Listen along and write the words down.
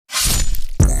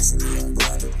Hey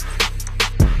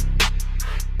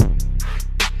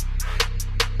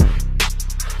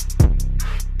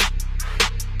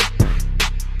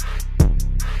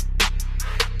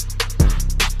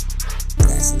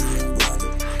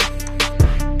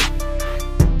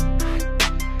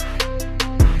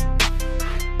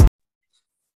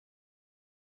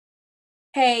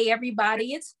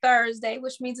everybody, it's Thursday,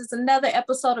 which means it's another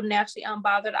episode of Naturally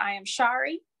Unbothered. I am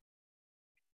Shari.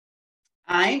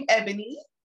 I'm Ebony.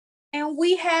 And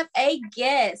we have a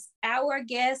guest. Our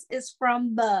guest is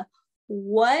from the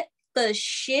What the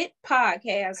Shit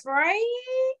podcast,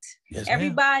 right? Yes,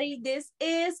 everybody, this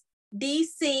is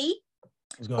DC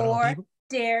or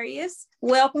Darius.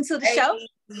 Welcome to the show.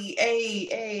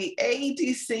 Hey,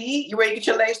 DC. You ready to get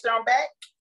your legs thrown back?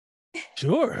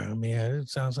 Sure. I mean, it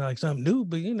sounds like something new,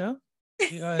 but you live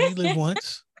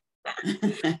once.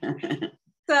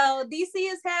 So DC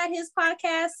has had his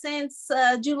podcast since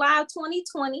July of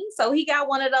 2020. So he got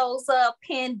one of those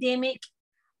pandemic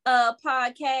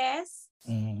podcasts.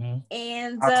 Mm-hmm.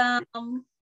 And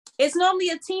it's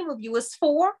normally a team of you. It's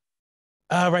 4?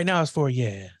 Right now it's 4,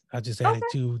 yeah. I just added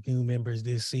 2 new members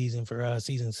this season for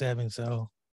season 7. So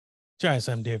trying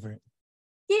something different.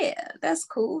 Yeah, that's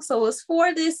cool. So it's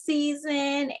 4 this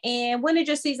season. And when did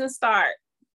your season start?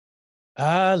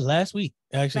 Last week.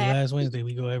 Actually, last Wednesday.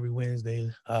 We go every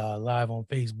Wednesday live on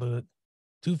Facebook.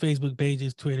 2 Facebook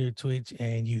pages, Twitter, Twitch,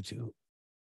 and YouTube.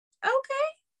 Okay.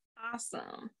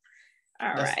 Awesome.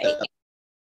 All right.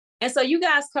 And so you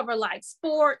guys cover like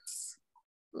sports,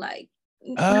 like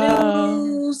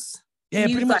news. Yeah,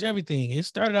 pretty much everything. It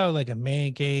started out like a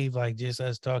man cave, like just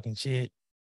us talking shit.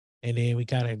 And then we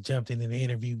kind of jumped into the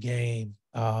interview game.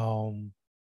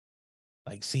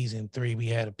 Like season 3, we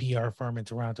had a PR firm in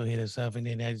Toronto hit us up, and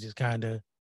then that just kind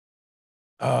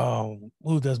of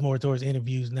moved us more towards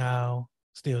interviews now.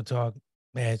 Still talk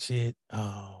mad shit.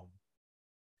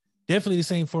 Definitely the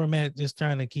same format, just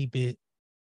trying to keep it,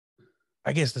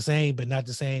 I guess, the same, but not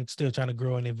the same. Still trying to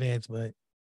grow in events, but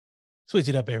switch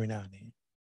it up every now and then.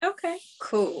 Okay,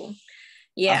 cool.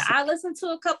 Yeah, awesome. I listened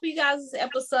to a couple of you guys'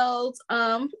 episodes.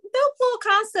 Dope little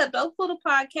concept, dope little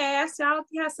podcast. Y'all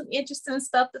have some interesting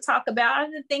stuff to talk about. I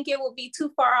didn't think it would be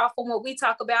too far off from what we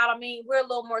talk about. I mean, we're a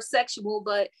little more sexual,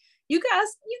 but you guys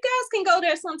can go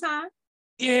there sometime.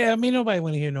 Yeah, I mean, nobody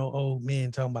want to hear no old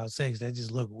men talking about sex. That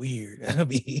just look weird. I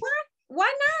mean,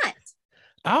 why not?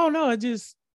 I don't know. I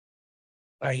just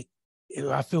I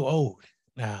feel old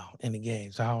now in the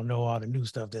game, so I don't know all the new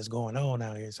stuff that's going on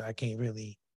out here, so I can't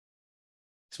really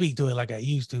speak to it like I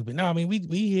used to. But no, I mean,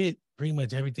 we hit pretty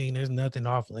much everything. There's nothing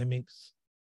off limits.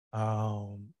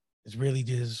 It's really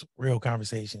just real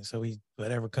conversation. So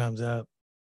whatever comes up,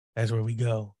 that's where we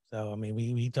go. So I mean,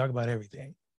 we talk about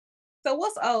everything. So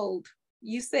what's old?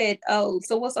 You said old.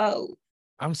 So what's old?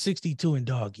 I'm 62 in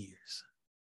dog years.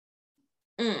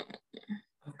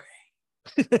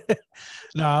 Okay.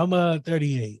 No, I'm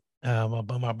 38.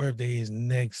 But my birthday is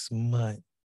next month.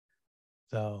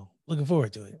 So looking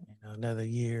forward to it. Another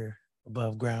year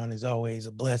above ground is always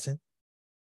a blessing.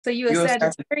 So you're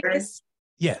Sagittarius?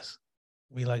 Yes.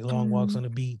 We like long walks on the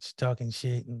beach, talking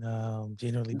shit, and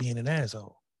generally being an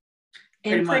asshole.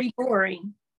 And pretty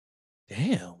boring.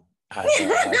 Damn.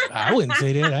 I wouldn't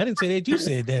say that. I didn't say that. You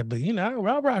said that, but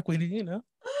I'll rock with it,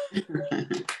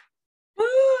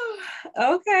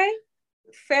 Okay.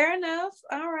 Fair enough.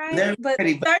 All right. But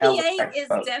 38 is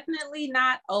definitely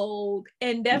not old,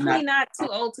 and definitely not too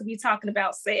old to be talking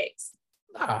about sex.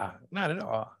 Nah, not at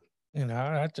all.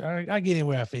 I get in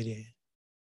where I fit in.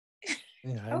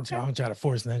 I don't try to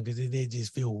force nothing because they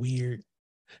just feel weird.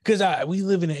 Because we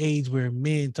live in an age where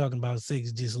men talking about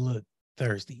sex just look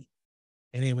thirsty.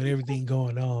 And then with everything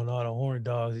going on, all the horn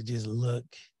dogs, it just look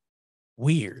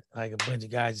weird. Like a bunch of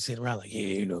guys just sitting around like,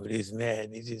 yeah, this and that.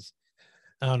 And it just,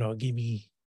 I don't know, give me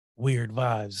weird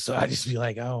vibes. So I just be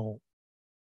like, I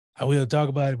will talk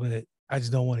about it, but I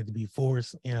just don't want it to be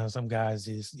forced. Some guys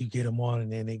just, you get them on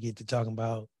and then they get to talking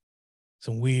about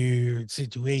some weird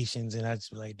situations. And I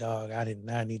just be like, dog, I did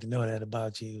not need to know that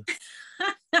about you.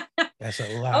 That's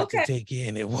a lot to take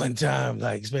in at one time,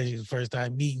 like, especially the first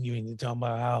time meeting you and you're talking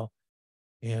about how,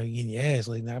 you're getting your ass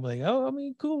licked. And I'm like, oh, I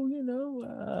mean, cool,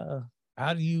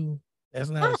 how do you, that's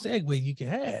not a segue you can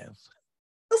have.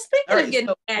 Well, speaking of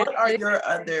getting what are your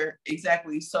other,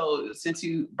 so since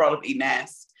you brought up eating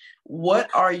ass, what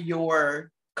are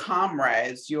your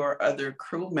comrades, your other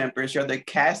crew members, your other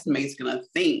castmates gonna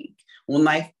think when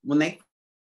they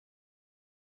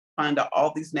find out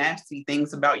all these nasty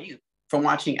things about you from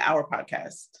watching our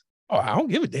podcast? Oh, I don't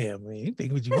give a damn, man. You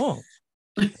think what you want.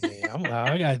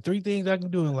 I got 3 things I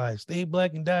can do in life: stay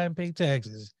black and die and pay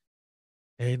taxes.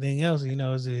 Everything else, you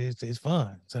know, it's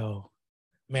fun. So,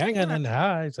 I mean, I ain't got nothing to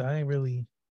hide, so I ain't really.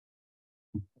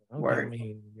 Okay, I Word.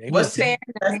 mean, What city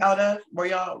that's out of?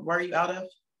 Where are you out of?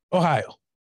 Ohio.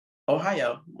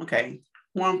 Ohio. Okay.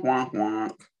 Wonk, wonk,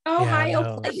 wonk.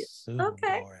 Ohio players.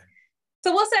 Okay. Boring.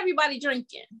 So what's everybody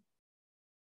drinking?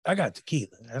 I got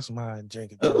tequila. That's my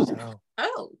drinking. Oh,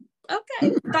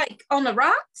 okay. Like on the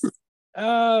rocks?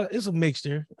 It's a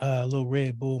mixture. A little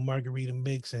Red Bull margarita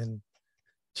mix and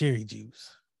cherry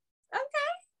juice.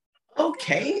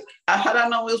 Okay. How do I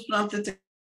know it was pronounced?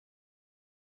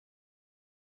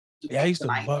 Yeah, I used to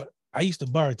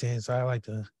bartend, so I like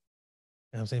to, you know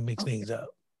what I'm saying, mix things up.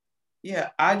 Yeah,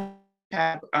 I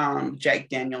have Jack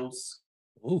Daniels.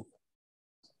 Ooh.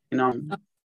 You know,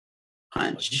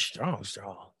 punch. Strong.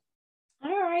 All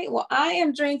right. Well, I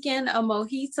am drinking a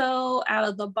mojito out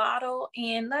of the bottle,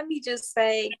 and let me just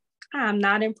say, I'm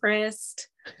not impressed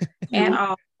at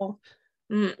all.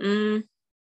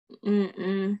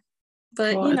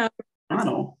 But well, you know,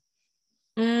 bottle.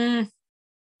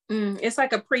 It's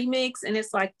like a premix, and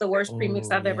it's like the worst premix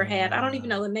I've ever had. I don't even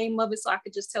know the name of it, so I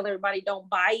could just tell everybody don't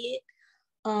buy it.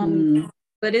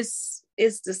 But it's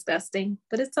disgusting,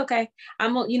 but it's okay. I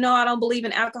don't believe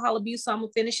in alcohol abuse, so I'm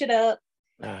gonna finish it up.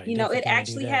 It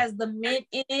actually has the mint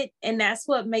in it, and that's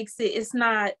what makes it. It's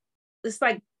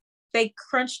like they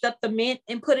crunched up the mint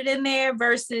and put it in there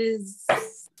versus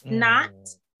not.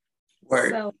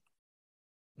 Word. So,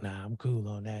 nah, I'm cool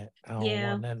on that. I don't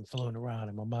want nothing floating around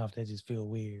in my mouth. That just feel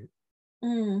weird.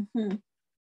 All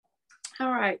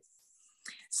right.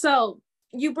 So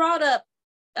you brought up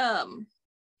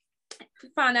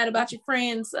find out about your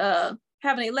friends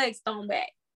having their legs thrown back.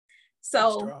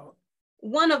 So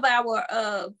one of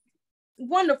our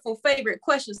wonderful favorite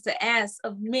questions to ask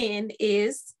of men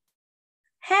is,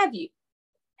 have you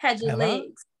had your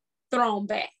legs thrown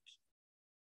back?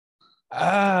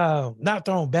 Not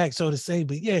thrown back, so to say,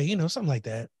 but yeah, something like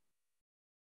that.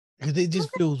 Because it just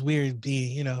feels weird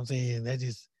being, you know what I'm saying? That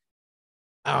just,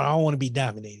 I don't want to be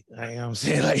dominated. You know what I'm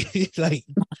saying? Like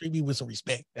treat me with some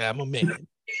respect. I'm a man.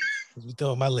 If you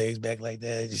throwing my legs back like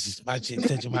that, it's just my shit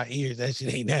touching my ears. That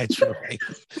shit ain't natural. Right?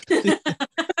 He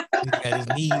got his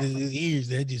knees and his ears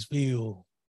that just feel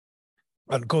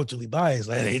unculturally biased.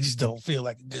 Like they just don't feel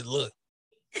like a good look.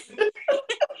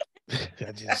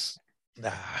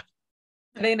 Nah.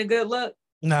 It ain't a good look.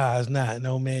 Nah, it's not.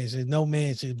 No man should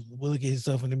look at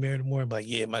himself in the mirror in the morning, but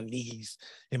yeah, my knees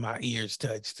and my ears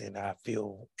touched and I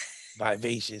feel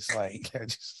vivacious. Like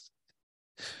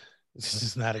it's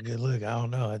just not a good look. I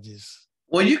don't know.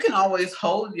 Well, you can always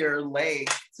hold your leg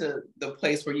to the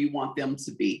place where you want them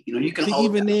to be. You can hold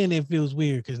even them. Then it feels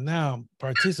weird because now I'm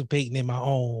participating in my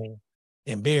own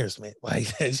embarrassment.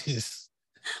 Like that's just.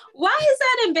 Why is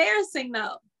that embarrassing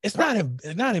though? It's not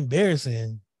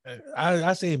embarrassing.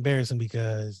 I say embarrassing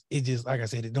because it just, like I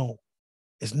said,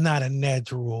 it's not a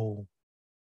natural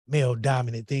male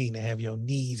dominant thing to have your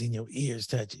knees and your ears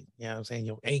touching. You know what I'm saying?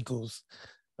 Your ankles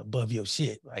above your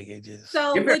shit. Like it just.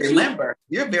 So you're very limber.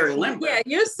 You're very limber. Yeah,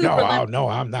 you're super limber. No,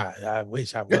 I'm not. I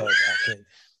wish I was.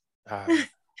 I could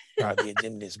probably be a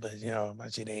gymnast, but my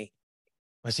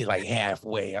shit like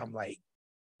halfway. I'm like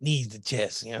knees to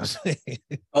chest, you know what I'm saying?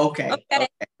 Okay.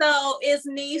 So is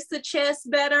knees to chest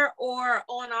better or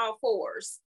on all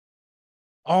fours?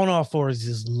 On all fours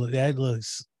that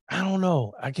looks, I don't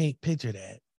know. I can't picture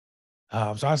that.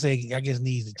 So I guess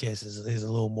knees to chest is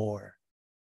a little more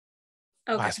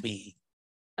my speed.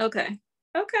 Okay.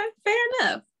 Fair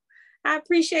enough. I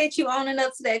appreciate you owning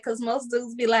up to that because most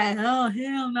dudes be like, oh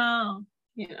hell no.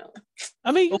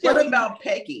 I mean, what about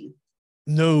pegging?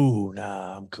 No,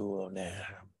 I'm cool on that.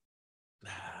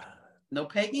 No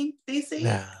pegging, DC?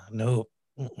 Nope.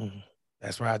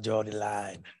 That's where I draw the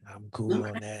line. I'm cool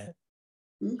on that.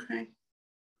 Okay.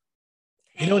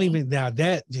 You don't even now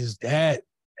that.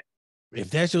 If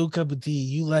that's your cup of tea,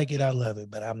 you like it, I love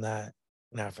it, but I'm not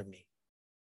for me.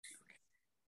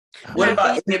 What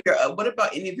about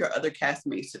any of your other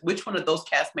castmates? Which one of those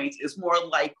castmates is more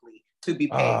likely to be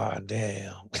paid? Oh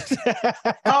damn!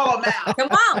 Call them out. Come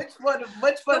on.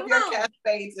 Which one of your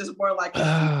castmates is more likely?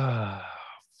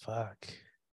 Fuck.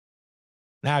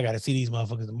 Now I gotta see these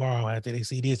motherfuckers tomorrow. After they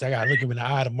see this, I gotta look them in the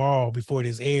eye tomorrow before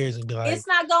this airs and be like, "It's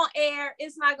not gonna air.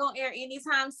 It's not gonna air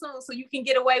anytime soon, so you can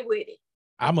get away with it."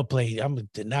 I'm gonna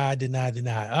deny.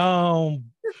 Damn.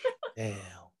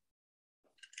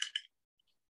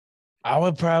 I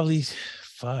would probably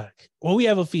fuck. Well, we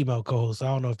have a female co-host, so I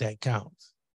don't know if that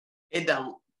counts. It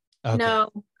don't. Okay. No.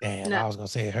 Damn, no. I was gonna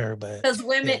say her, but because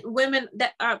women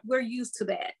that we're used to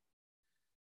that.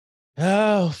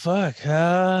 Oh fuck.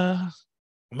 I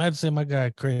might say my guy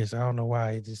Chris. I don't know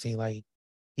why. It just seemed like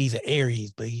he's an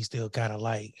Aries, but he's still kind of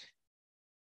like,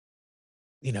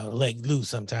 let loose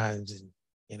sometimes and,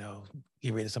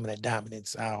 get rid of some of that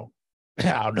dominance. I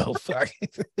don't know. Fuck.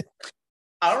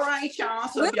 All right, y'all.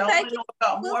 So if y'all want to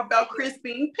know more about Chris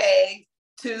being pegged,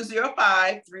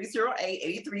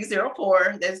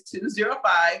 205-308-8304. That's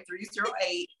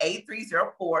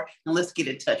 205-308-8304. And let's get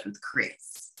in touch with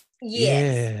Chris.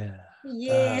 Yes.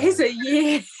 Yeah. He said,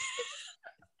 yeah.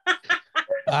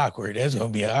 Awkward. That's gonna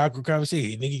be an awkward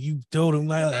conversation. Nigga, you told him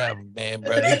like, man,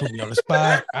 bro, they put me on the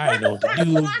spot. I ain't know what to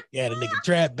do. You had a nigga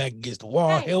trapped back against the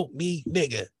wall. Hey. Help me,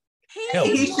 nigga.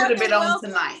 He should have been on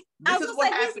tonight. I was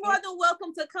like, he's more than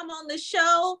welcome to come on the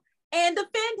show and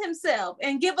defend himself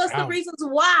and give us the reasons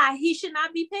why he should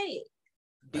not be paid.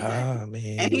 Oh,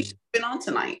 man. And he should have been on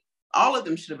tonight. All of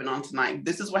them should have been on tonight.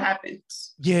 This is what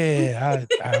happens. Yeah,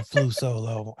 I flew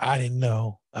solo. I didn't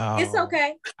know. It's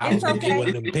okay. I was gonna get one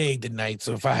of them paid tonight.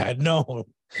 So if I had known,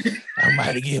 I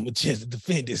might have given him a chance to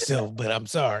defend himself, but I'm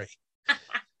sorry.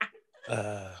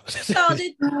 So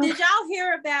did y'all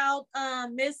hear about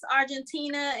Miss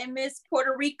Argentina and Miss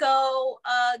Puerto Rico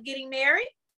getting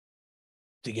married?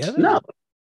 Together? No.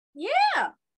 Yeah.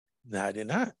 No, I did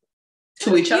not.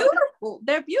 To each other?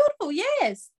 They're beautiful,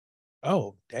 yes.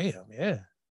 Oh, damn, yeah.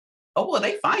 Oh, well,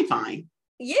 they fine.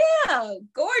 Yeah,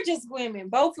 gorgeous women,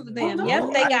 both of them. Oh,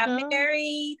 yep, they got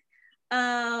married.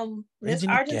 Miss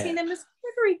Argentina, Miss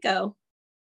Puerto Rico.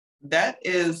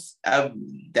 That's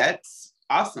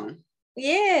awesome.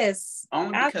 Yes.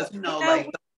 Only because like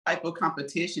the type of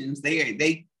competitions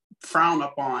they frown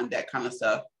upon that kind of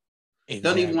stuff. Exactly.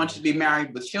 Don't even want you to be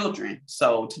married with children.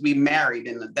 So to be married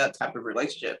in that type of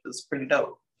relationship is pretty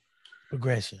dope.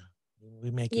 Progression.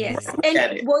 We make it. Yes.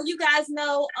 And well, you guys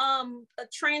know a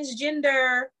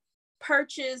transgender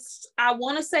purchased, I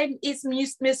want to say it's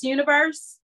Miss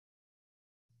Universe.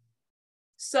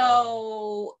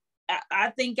 So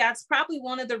I think that's probably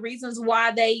one of the reasons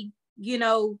why they,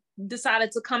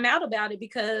 decided to come out about it,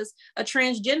 because a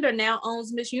transgender now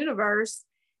owns Miss Universe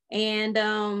and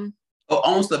owns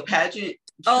the pageant.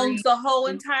 Owns the whole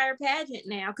entire pageant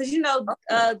now. Because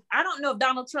I don't know if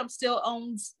Donald Trump still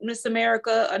owns Miss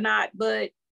America or not, but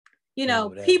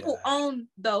people own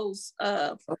those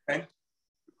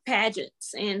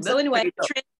pageants. And so anyway,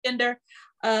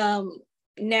 transgender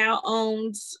now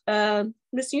owns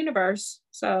Miss Universe.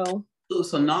 So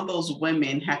now those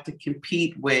women have to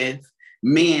compete with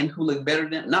men who look better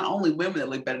than, not only women that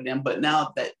look better than them, but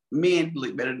now that men who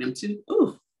look better than them too.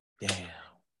 Ooh. Damn.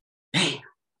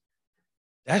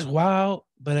 That's wild,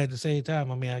 but at the same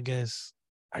time, I guess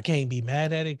I can't be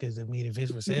mad at it because if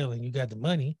it's for sale and you got the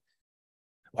money,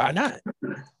 why not?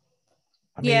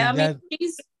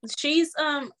 She's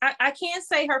I can't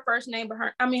say her first name, but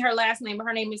her last name, but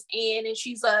her name is Ann, and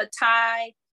she's a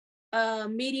Thai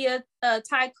media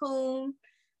tycoon,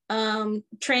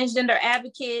 transgender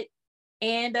advocate,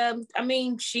 and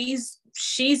she's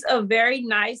a very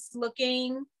nice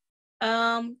looking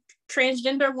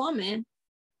transgender woman.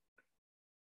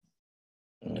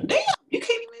 Damn, you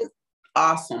can't even.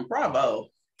 Awesome, bravo.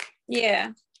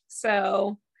 Yeah,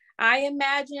 so I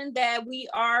imagine that we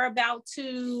are about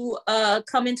to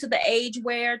come into the age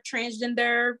where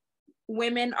transgender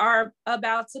women are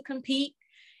about to compete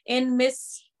in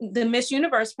the Miss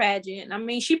Universe pageant.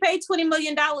 She paid $20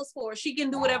 million for it. She can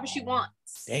do whatever she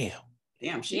wants.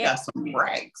 Damn, she got some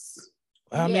racks.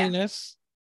 I guess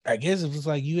if it's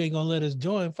like, you ain't gonna let us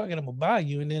join, fuck it, I'm gonna buy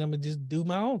you, and then I'm gonna just do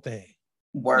my own thing.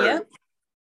 Word.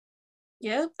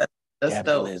 Yep. That's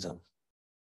capitalism. Dope.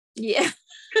 Yeah.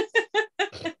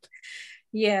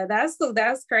 Yeah, that's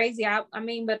crazy. I'm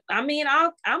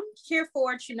here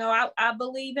for it. I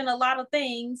believe in a lot of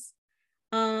things.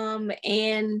 And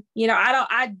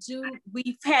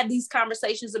we've had these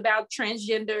conversations about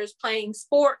transgenders playing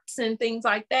sports and things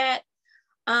like that.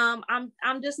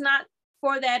 I'm just not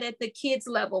for that at the kids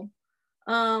level.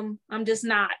 I'm just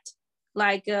not.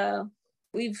 Like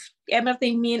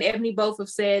everything me and Ebony both have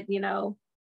said, I'm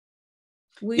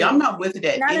not with it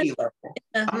at any level.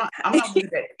 I'm not with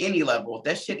it at any level.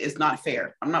 That shit is not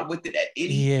fair. I'm not with it at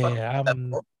any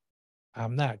level.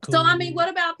 I'm not cool. So what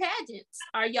about pageants?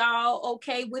 Are y'all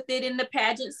okay with it in the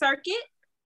pageant circuit?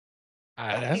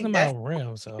 That's not my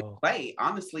realm. So wait,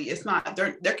 honestly, it's not.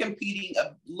 They're competing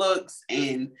of looks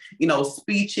and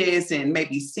speeches and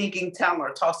maybe singing talent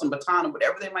or tossing baton or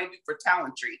whatever they might do for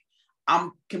talentry.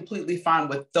 I'm completely fine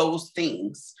with those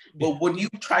things. But when you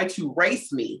try to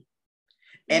race me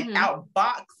and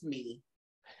outbox me.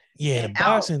 Yeah, the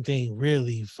boxing thing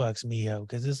really fucks me up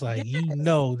because it's like,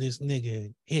 this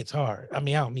nigga hits hard. I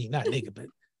don't mean not nigga, but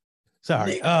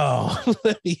sorry. Oh,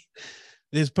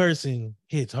 this person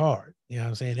hits hard. You know what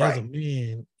I'm saying? Right. As a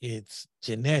man, it's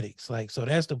genetics. Like, so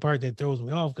that's the part that throws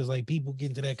me off because like people get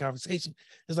into that conversation.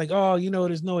 It's like, oh,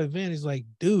 there's no advantage. Like,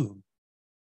 dude,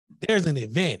 there's an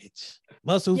advantage.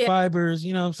 Muscle fibers,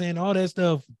 you know what I'm saying? All that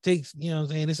stuff takes, you know what I'm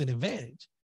saying? It's an advantage.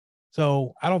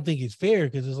 So I don't think it's fair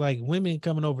because it's like women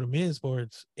coming over to men's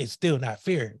sports, it's still not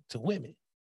fair to women.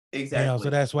 Exactly. So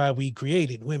that's why we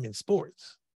created women's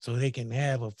sports so they can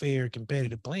have a fair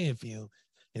competitive playing field.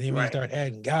 And then when you start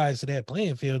adding guys to that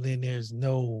playing field, then there's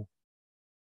no,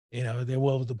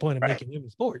 what was the point of making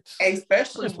women's sports?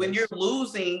 Especially when you're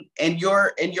losing and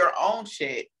you're in your own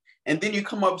shit, and then you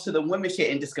come up to the women's shit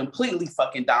and just completely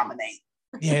fucking dominate.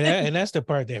 Yeah, and that's the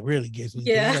part that really gets me.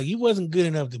 Yeah. Like, you wasn't good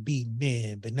enough to beat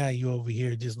men, but now you over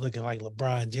here just looking like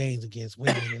LeBron James against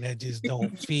women, and that just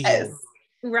don't feel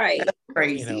right. That's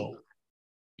crazy.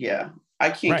 Yeah, I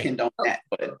can't condone that.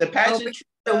 But the pageant,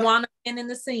 the one in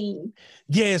the scene.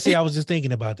 Yeah, see, I was just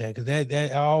thinking about that because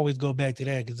that I always go back to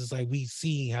that because it's like we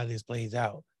see how this plays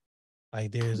out.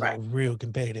 Like there's a real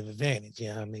competitive advantage. You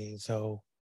know what I mean? So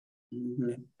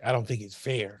I don't think it's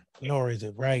fair, nor is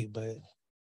it right, but.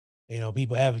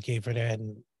 People advocate for that,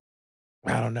 and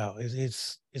I don't know.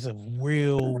 It's a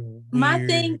real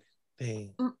weird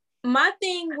thing. My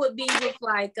thing would be with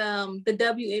like the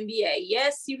WNBA.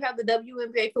 Yes, you have the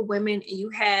WNBA for women, and you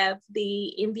have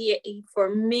the NBA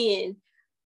for men.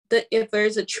 If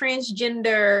there's a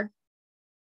transgender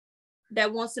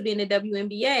that wants to be in the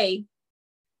WNBA,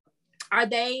 are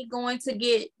they going to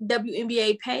get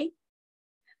WNBA pay,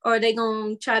 or are they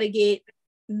going to try to get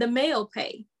the male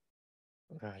pay?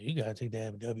 You gotta take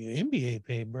that WNBA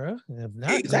pay, bro. If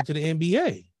not, go to the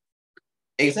NBA.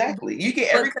 Exactly. You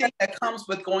get everything that comes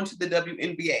with going to the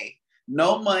WNBA.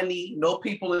 No money, no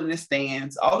people in the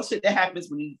stands, all the shit that happens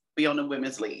when you be on the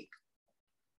women's league.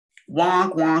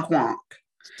 Wonk, wonk, wonk.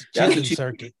 Chitlin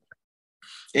circuit.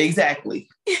 Exactly.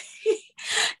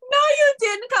 No, you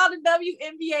didn't call the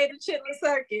WNBA the chitlin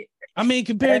circuit. I mean,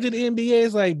 compared to the NBA,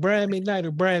 it's like Brian McKnight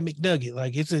or Brian McNugget.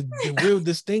 Like it's a real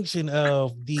distinction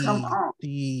of the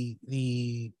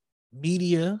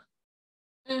media,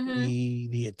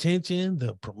 the attention,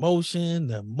 the promotion,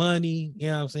 the money. You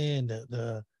know what I'm saying?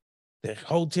 The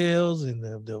hotels and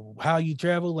the how you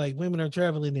travel. Like women are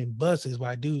traveling in buses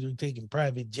while dudes are taking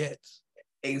private jets.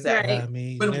 Exactly. You know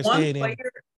what I mean,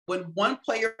 when one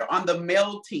player on the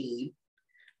male team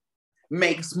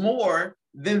makes more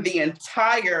than the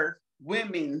entire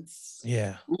women's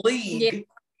league.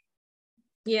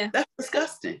 Yeah. That's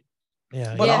disgusting.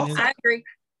 Yeah. But I agree.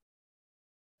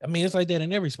 I mean, it's like that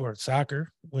in every sport.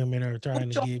 Soccer, women are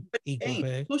trying to get equal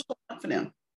pay. Who's showing up for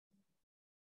them?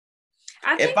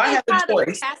 I think they try to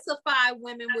classify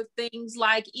women with things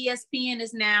like ESPN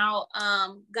is now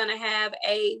gonna have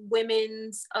a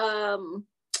women's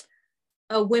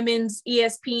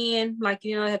ESPN, like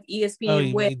have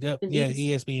ESPN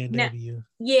ESPNW.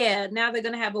 Now they're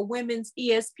gonna have a women's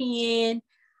ESPN.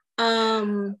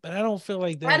 But I don't feel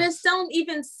like that. I just don't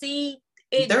even see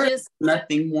it. There's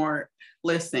nothing more.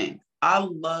 Listen, I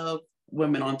love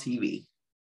women on TV.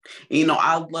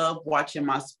 I love watching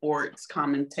my sports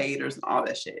commentators and all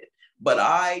that shit. But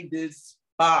I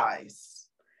despise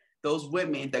those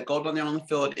women that go down there on the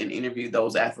field and interview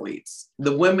those athletes.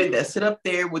 The women that sit up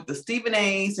there with the Stephen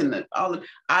A's and I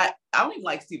don't even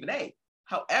like Stephen A.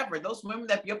 However, those women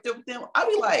that be up there with them, I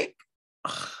be like,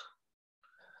 ugh.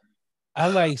 I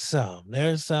like some.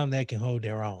 There's some that can hold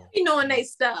their own. And they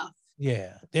stuff.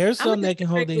 Yeah. There's some that can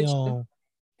hold their own.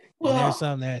 Well,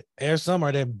 and there's some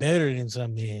are that better than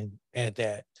some men at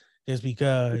that, just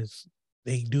because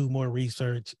they do more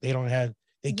research. They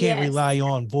can't rely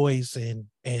on voice and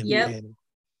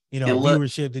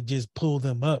viewership to just pull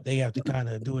them up. They have to kind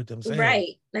of do it themselves.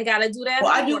 Right. They got to do that.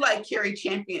 Well, I do like Carrie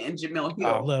Champion and Jamil Hill.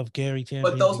 I love Carrie Champion.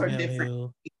 But those are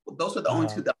different. Those are the only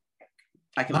two that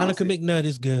I can. Monica McNutt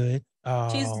is good.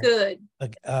 She's good.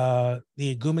 The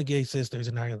Agumage sisters,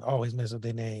 and I always mess up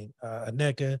their name.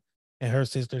 Aneka and her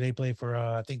sister, they play for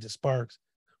I think the Sparks.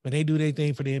 When they do their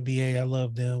thing for the NBA, I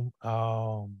love them.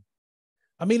 I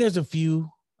mean, there's a few.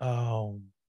 I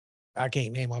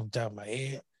can't name off the top of my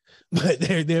head, but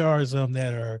there are some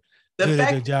that are good at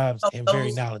their jobs and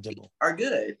very knowledgeable. Are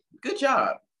good. Good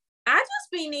job. I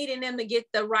just be needing them to get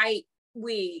the right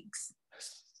wigs.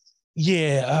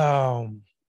 Yeah.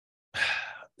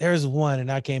 There's one,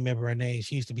 and I can't remember her name.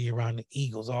 She used to be around the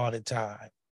Eagles all the time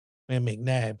when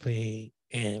McNabb played,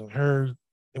 and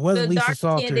it wasn't the Lisa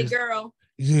Salters. Girl.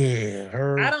 Yeah,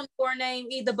 her. I don't know her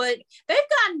name either, but they've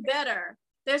gotten better.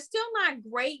 They're still not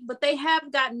great, but they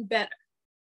have gotten better.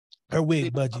 Her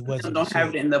wig budget wasn't. Don't have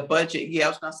it in the budget. Yeah, I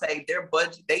was gonna say their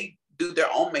budget. They do their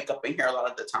own makeup in here a lot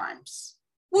of the times.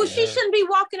 Well, she shouldn't be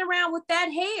walking around with that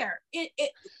hair.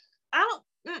 I don't.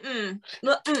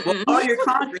 Well, call your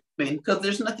congressman because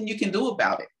there's nothing you can do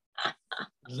about it.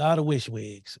 A lot of wish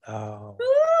wigs. I'm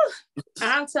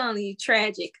telling you,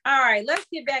 tragic. All right, let's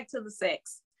get back to the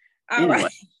sex. All anyway,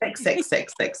 right. Sex.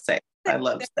 I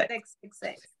love sex.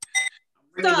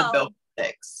 Ring the bell for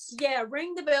sex. Yeah,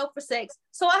 ring the bell for sex.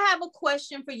 So I have a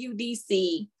question for you,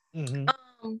 DC. Mm-hmm.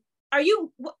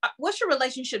 What's your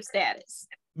relationship status?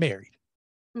 Married.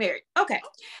 Okay.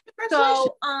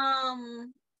 So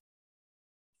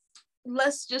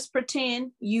let's just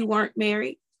pretend you weren't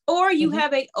married, or you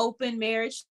have an open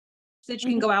marriage that you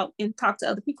can go out and talk to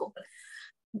other people.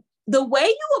 The way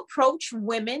you approach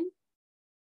women,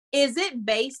 is it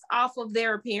based off of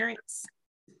their appearance?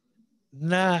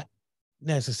 Not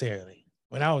necessarily.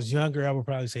 When I was younger, I would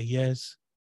probably say yes,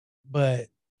 but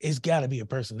it's got to be a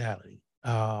personality.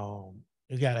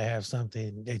 You got to have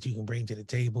something that you can bring to the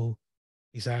table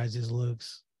besides just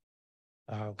looks.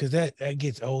 Because that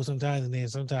gets old sometimes, and then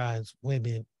sometimes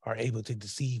women are able to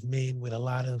deceive men with a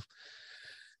lot of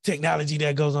technology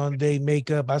that goes on today.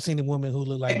 Makeup. I've seen a woman who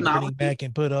looked like Bernie Mac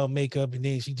and put on makeup, and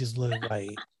then she just looked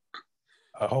like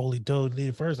a holy toad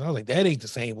at first. I was like, that ain't the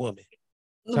same woman.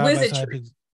 Wizardry.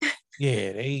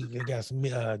 Yeah, they got some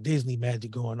Disney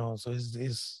magic going on. So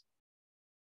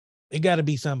it got to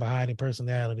be something behind the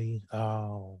personality.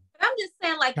 I'm just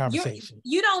saying, like, conversation.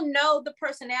 You don't know the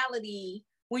personality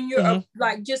when you're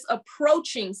like just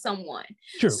approaching someone.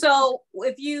 True. So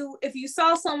if you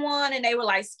saw someone and they were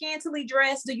like scantily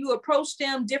dressed, do you approach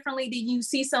them differently? Do you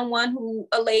see someone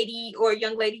a lady or a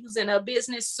young lady who's in a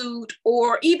business suit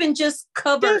or even just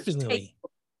covered?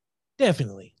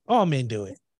 Definitely. All men do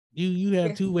it. You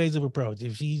have two ways of approach.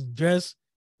 If she's dressed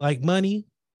like money,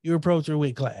 you approach her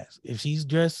with class. If she's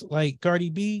dressed like Cardi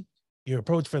B, you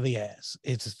approach for the ass.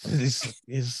 That's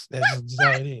just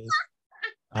how it is.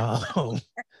 I'm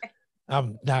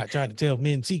not trying to tell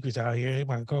men secrets out here. They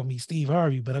might call me Steve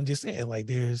Harvey, but I'm just saying, like,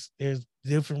 there's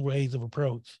different ways of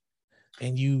approach,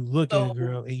 and you look at a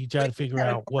girl and you try to figure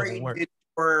out what will work. Did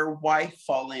your wife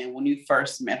fall in when you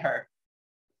first met her?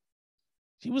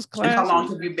 She was classy. And how long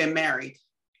have you been married?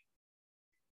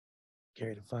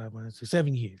 Carried it 5 months, so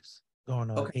 7 years, going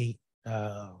on 8.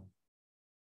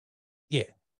 Yeah, you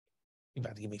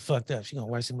about to get me fucked up. She gonna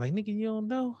watch him like, nigga, you don't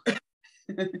know.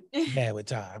 Bad with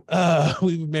time.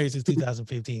 We've been married since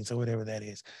 2015, so whatever that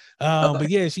is. But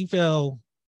yeah, she was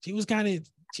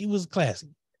classy.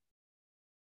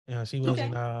 You know, she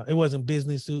wasn't it wasn't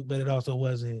business suit, but it also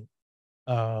wasn't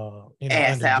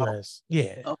underdress.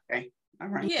 Yeah. Okay. All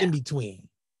right. Yeah. In between.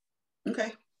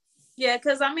 Okay. Yeah,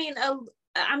 because I mean,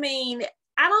 I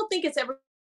don't think it's ever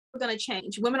going to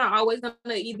change. Women are always going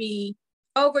to either be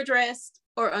overdressed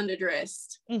or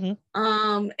underdressed.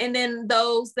 And then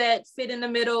those that fit in the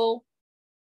middle,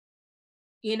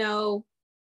 you know,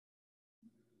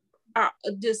 are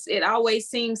just, it always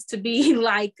seems to be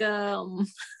like plain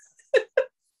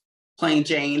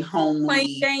Jane, homely,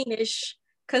 plain Jane-ish,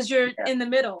 because you're in the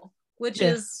middle, which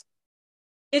is,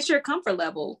 it's your comfort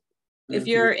level. If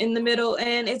you're in the middle,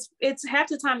 and it's half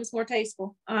the time it's more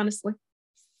tasteful, honestly.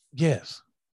 Yes.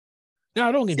 No,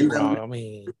 don't get me wrong. I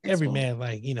mean, every man,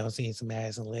 like, you know, seeing some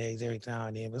ass and legs every time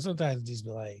and then, but sometimes it just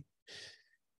be like,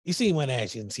 you see one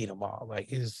ass, you can see them all.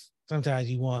 Like, it's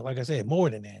sometimes you want, like I said, more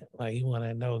than that. Like, you want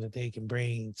to know that they can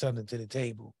bring something to the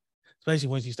table, especially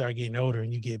once you start getting older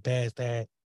and you get past that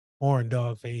horn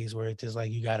dog phase where it's just like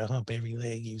you got to hump every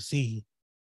leg you see.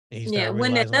 And you start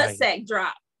when the nutsack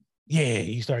drop. Yeah,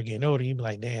 you start getting older, you be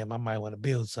like, damn, I might want to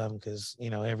build something because, you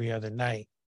know, every other night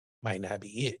might not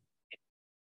be it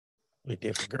with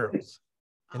different girls.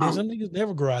 And then some niggas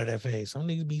never grow out of that phase. Some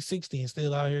niggas be 60 and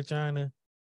still out here trying to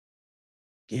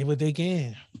get what they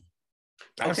can.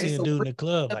 I've seen a dude in the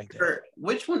club like that.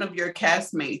 Which one of your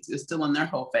castmates is still in their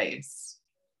whole phase?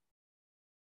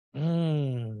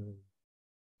 Probably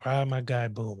my guy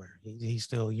Boomer. He's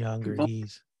still younger.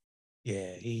 He's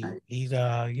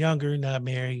younger, not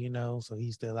married, you know, so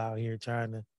he's still out here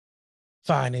trying to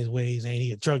find his ways. And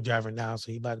he's a truck driver now,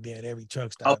 so he about to be at every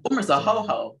truck stop. Oh, Boomer's a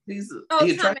ho-ho. He's a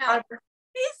truck driver.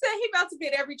 He said he about to be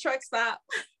at every truck stop.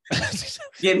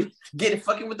 Get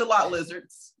fucking with the lot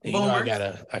lizards. You know, I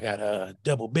got a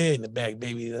double bed in the back,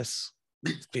 baby. That's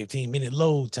 15-minute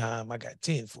load time. I got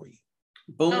 10 for you.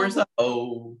 Boomer's a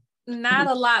hoe. Not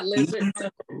a lot lizards.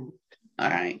 All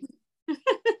right.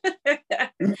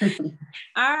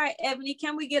 All right, Ebony,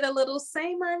 can we get a little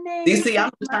say my name? You see,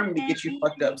 I'm determined to get you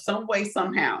fucked up some way,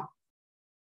 somehow.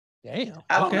 Damn.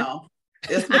 I don't know.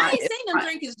 I ain't seen him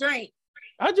drink his drink.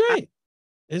 I drink.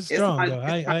 It's strong, though.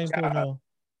 I ain't putting no.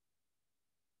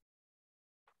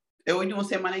 Are we doing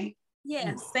say my name?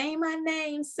 Yeah, say my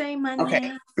name, say my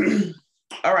Okay. name.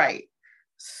 All right.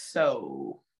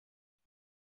 So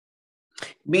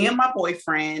me and my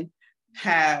boyfriend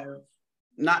have,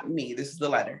 not me, this is the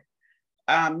letter.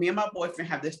 Me and my boyfriend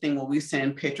have this thing where we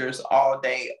send pictures all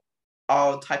day,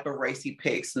 all type of racy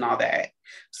pics and all that.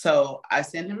 So I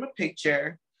sent him a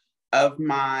picture of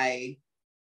my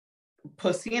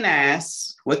pussy and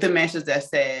ass with a message that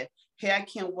said, hey, I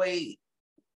can't wait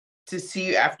to see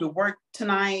you after work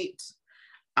tonight.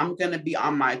 I'm going to be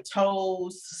on my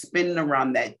toes, spinning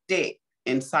around that dick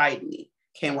inside me.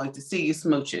 Can't wait to see you,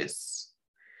 smooches.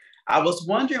 I was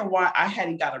wondering why I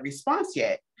hadn't got a response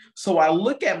yet. So I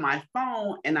look at my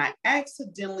phone and I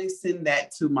accidentally send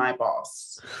that to my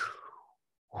boss.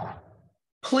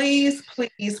 Please,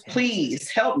 please, please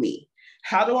help me.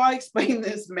 How do I explain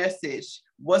this message?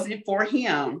 Was it for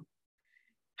him?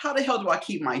 How the hell do I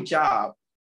keep my job?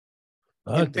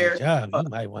 Fuck that job. You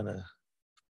might want to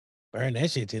burn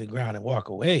that shit to the ground and walk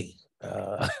away.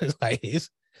 Like it's,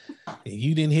 if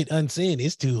you didn't hit unsend,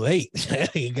 it's too late.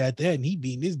 You got that, and he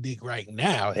beating his dick right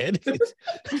now.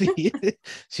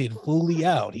 Shit fully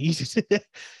out. He's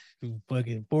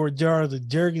fucking 4 jars of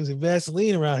Jergens and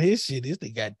Vaseline around his shit. This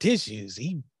thing got tissues.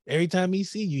 He every time he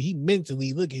see you, he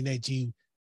mentally looking at you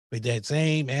with that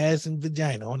same ass and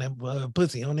vagina on that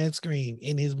pussy on that screen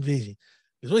in his vision.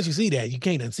 Because once you see that, you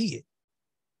can't unsee it.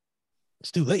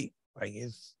 It's too late. Like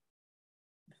it's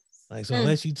like so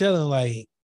unless you tell him like,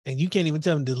 and you can't even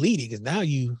tell him to delete it because now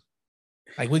you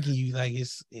like what can you like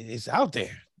it's out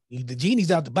there. The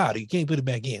genie's out the bottle. You can't put it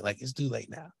back in. Like it's too late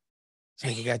now.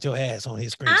 This nigga got your ass on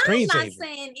his screen. I'm not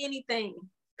saying anything.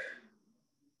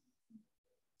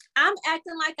 I'm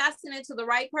acting like I sent it to the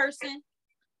right person.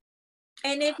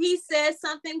 And if he says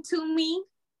something to me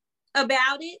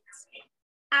about it,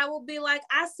 I will be like,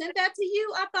 I sent that to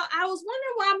you. I was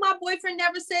wondering why my boyfriend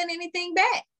never said anything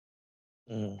back.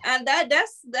 And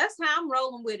that's how I'm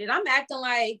rolling with it. I'm acting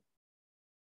like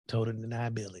total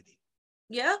deniability.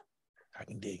 Yeah. I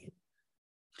can dig it.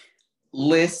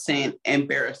 Listen,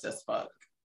 embarrassed as fuck.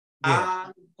 Yeah.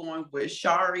 I'm going with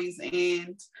Shari's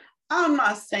end. I'm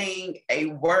not saying a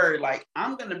word. Like,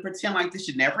 I'm going to pretend like this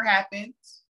should never happen.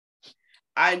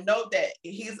 I know that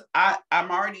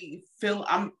I'm already feeling,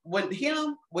 I'm with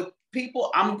him, with people,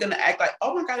 I'm going to act like,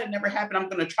 oh my God, it never happened. I'm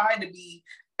going to try to be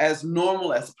as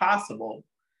normal as possible.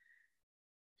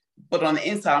 But on the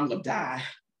inside, I'm going to die.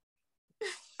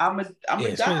 I'm going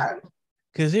to die.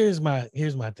 Because here's my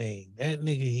thing. That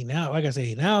nigga, he now, like I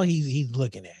say, now he's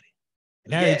looking at it.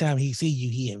 And every time he see you,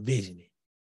 he envision it.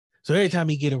 So every time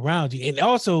he get around you, and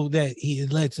also that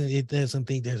it does some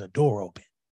think there's a door open.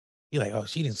 You're like, oh,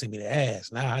 she didn't send me the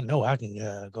ass. Now I know I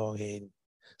can go ahead and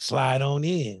slide on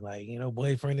in. Like,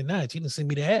 boyfriend or not, she didn't send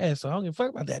me the ass, so I don't give a fuck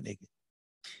about that nigga.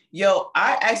 Yo,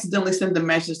 I accidentally sent the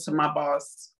message to my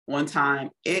boss one time.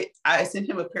 I sent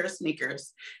him a pair of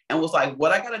sneakers and was like,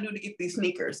 what I gotta do to get these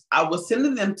sneakers? I was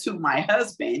sending them to my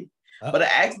husband, but I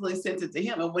accidentally sent it to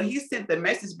him. And when he sent the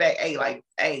message back, he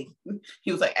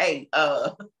was like, hey,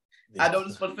 I know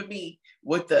this one for me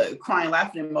with the crying,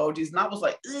 laughing emojis. And I was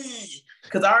like,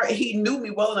 because he knew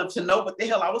me well enough to know what the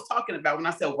hell I was talking about when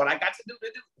I said what I got to do.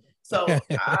 So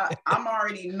I'm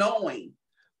already knowing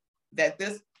that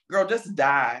this girl just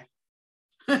died.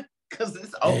 Because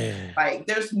it's like,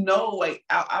 there's no way.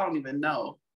 I don't even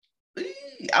know.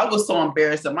 I was so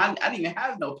embarrassed. I didn't even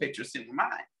have no pictures in my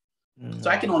mind. So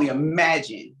I can only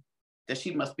imagine that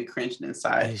she must be cringing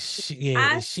inside. I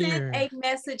sent a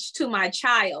message to my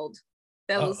child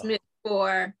that was meant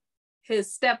for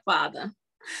his stepfather.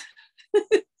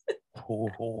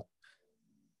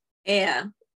 Yeah.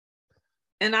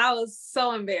 And I was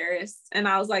so embarrassed. And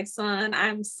I was like, son,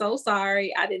 I'm so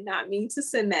sorry. I did not mean to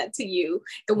send that to you.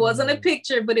 It wasn't a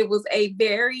picture, but it was a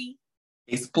very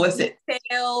explicit,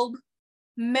 detailed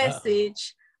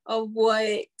message of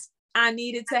what I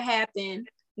needed to happen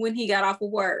when he got off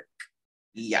of work.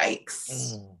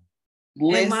 Yikes.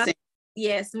 Listen.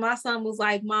 My son was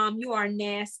like, Mom, you are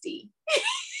nasty.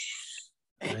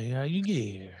 Yeah, you get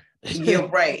here. You're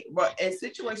right. But in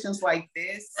situations like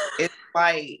this, it's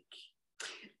like,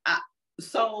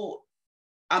 so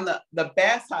on the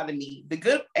bad side of me, the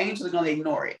good angel is going to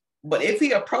ignore it. But if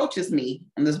he approaches me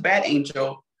on this bad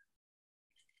angel,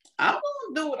 I'm going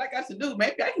to do what I got to do.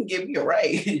 Maybe I can give you a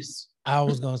raise. I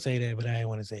was going to say that, but I didn't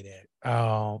want to say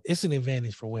that. It's an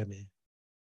advantage for women.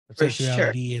 For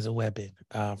sexuality sure. is a weapon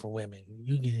for women.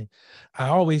 I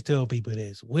always tell people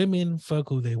this: women fuck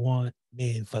who they want,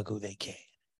 men fuck who they can.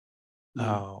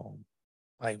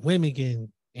 Like women can,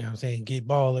 get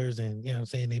ballers and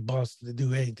they boss to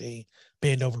do anything,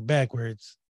 bend over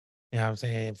backwards. You know what I'm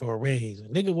saying? For a raise. A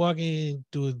nigga walk in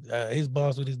to his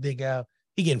boss with his dick out,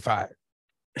 he getting fired.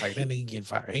 Like that nigga getting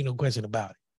fired. Ain't no question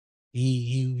about it.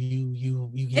 You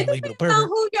It get labeled a depends pervert. on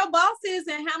who your boss is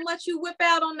and how much you whip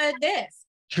out on that desk.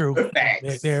 True.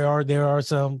 Facts. There are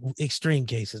some extreme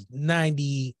cases.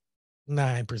 99%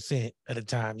 of the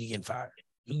time you get fired.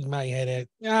 You might have that.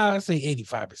 I say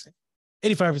 85%.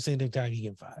 85% of the time you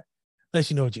get fired. Unless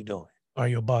you know what you're doing. Or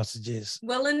your boss is just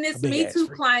well, in this Me Too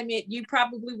climate, you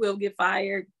probably will get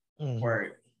fired.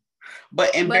 Word.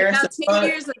 But about 10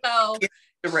 years ago,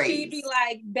 she'd be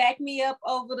like, back me up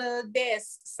over the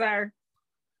desk, sir.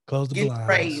 Close the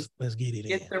blinds. Let's get it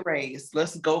in. Get the raise.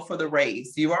 Let's go for the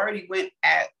raise. You already went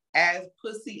at ass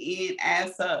pussy in,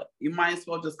 ass up. You might as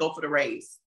well just go for the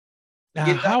raise. Now,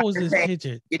 how was this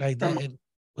picture? Like that?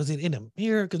 Was it in a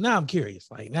mirror? Because now I'm curious.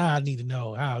 Like now I need to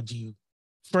know, how'd you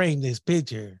frame this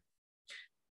picture?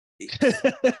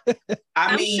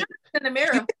 I mean, sure it's in the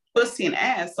mirror. Pussy and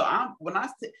ass. So I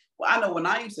know when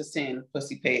I used to send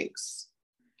pussy pics,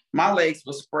 my legs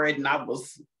were spread and I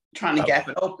was trying to gap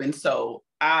it open. So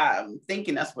I'm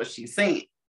thinking that's what she's saying.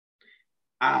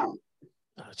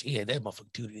 She had that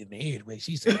motherfucker tooted in the ear the way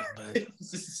she said it, but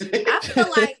I feel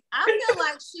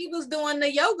like she was doing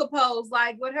the yoga pose,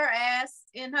 like with her ass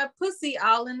and her pussy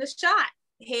all in the shot,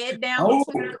 head down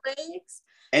between her legs.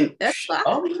 And that's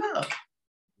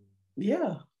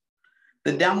yeah,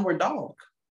 the downward dog.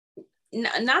 No,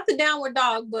 not the downward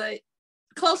dog, but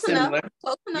close enough.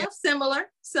 Similar.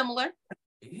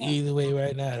 Either way,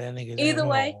 right now that nigga. Either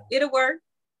way, it'll work.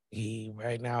 He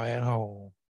right now at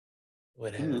home.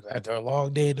 After a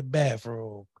long day in the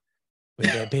bathroom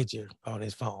with that picture on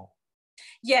his phone.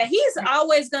 Yeah, he's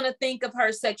always gonna think of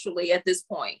her sexually at this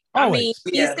point. Always.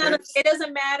 I mean, it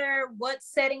doesn't matter what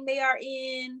setting they are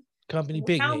in, company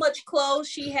picnic, how much clothes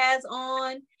she has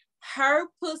on, her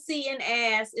pussy and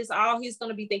ass is all he's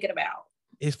gonna be thinking about.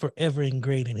 It's forever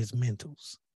ingrained in his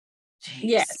mentals. Jeez.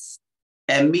 Yes.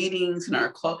 At meetings and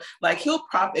our clothes, like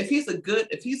if he's a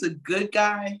good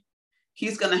guy,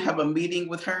 he's gonna have a meeting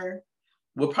with her.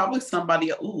 With probably somebody,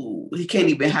 he can't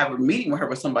even have a meeting with her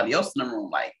with somebody else in the room.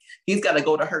 Like, he's got to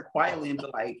go to her quietly and be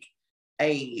like,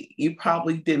 hey, you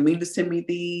probably didn't mean to send me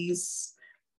these,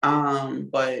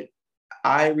 but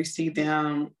I received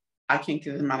them. I can't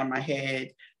get them out of my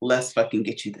head. Let's fucking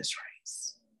get you this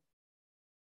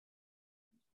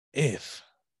raise.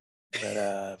 But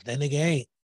if that nigga ain't,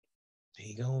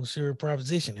 he gonna sure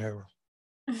proposition her.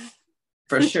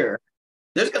 For sure.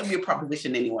 There's going to be a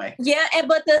proposition anyway. Yeah,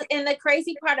 but the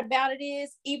crazy part about it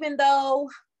is, even though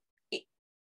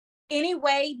any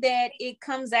way that it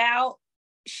comes out,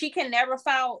 she can never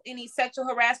file any sexual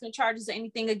harassment charges or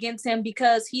anything against him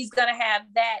because he's going to have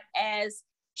that as,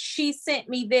 she sent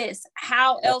me this.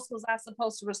 How else was I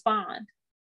supposed to respond?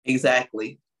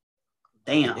 Exactly.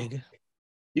 Damn.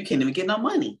 You can't even get no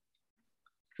money.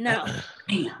 No.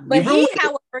 Damn. But he,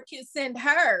 however, can send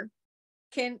her,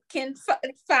 can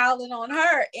file it on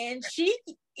her, and she,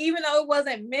 even though it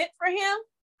wasn't meant for him.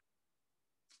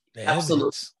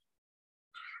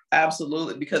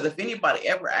 Absolutely, because if anybody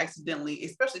ever accidentally,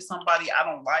 especially somebody I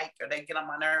don't like, or they get on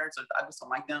my nerves, or I just don't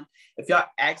like them, if y'all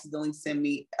accidentally send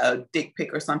me a dick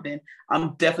pic or something,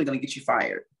 I'm definitely gonna get you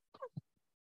fired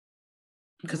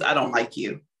because I don't like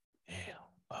you.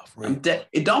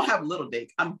 It don't have little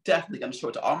dick. I'm definitely gonna show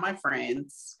it to all my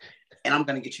friends, and I'm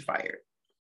gonna get you fired.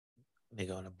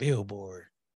 Nigga on a billboard.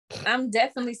 I'm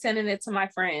definitely sending it to my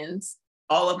friends.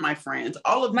 All of my friends,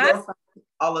 all of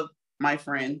my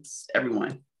friends,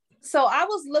 everyone. So I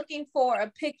was looking for a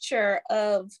picture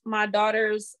of my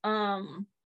daughter's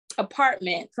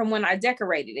apartment from when I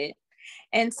decorated it.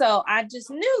 And so I just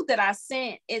knew that I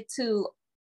sent it to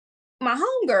my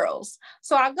homegirls.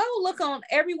 So I go look on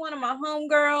every one of my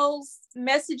homegirls'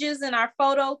 messages in our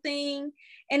photo thing.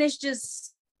 And it's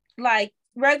just like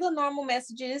regular normal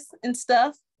messages and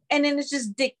stuff, and then it's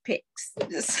just dick pics.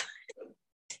 Just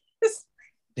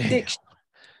dick.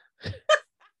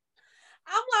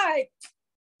 I'm like,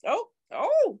 oh,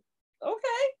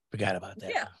 okay. Forgot about that.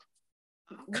 Yeah.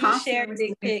 We share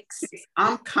dick pics.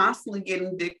 I'm constantly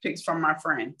getting dick pics from my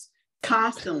friends.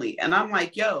 Constantly. And I'm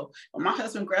like, yo, when my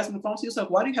husband grabs my phone, he's like,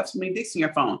 why do you have so many dicks in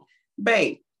your phone?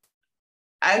 Babe,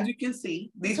 as you can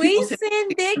see, we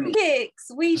send dick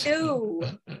pics. We do.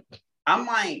 I'm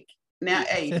like, now,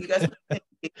 hey, if you guys send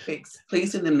dick pics,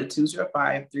 please send them to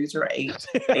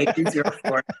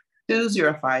 205-308-8304.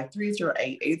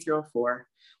 205-308-804.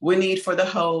 We need for the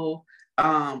whole,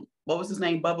 what was his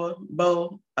name?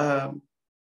 Boomer.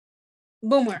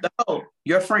 The whole,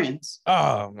 your friends.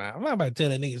 Oh man, I'm not about to tell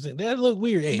that nigga that look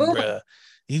weird. Hey, Boomer. Bruh.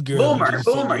 These girls Boomer, just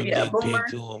send Boomer, their yeah, dick Boomer,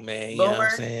 pic to them, man. You know what I'm Boomer,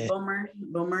 saying?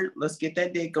 Boomer. Let's get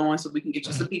that dick going so we can get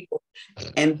you some people.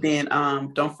 And then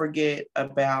don't forget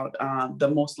about the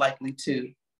most likely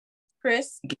to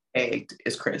Chris. get egged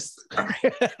is Chris. I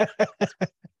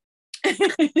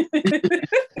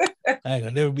ain't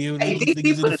gonna never be able to Hey, look these DC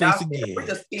niggas in put the it face out there. again. We're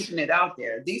just keeping it out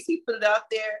there. DC put it out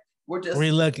there. We're just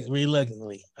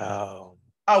Reluctantly. Oh,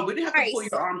 we didn't have to pull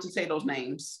your arm to say those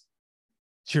names.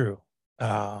 True.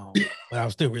 But I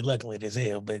was still reluctant as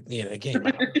hell. But yeah, it came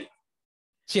out.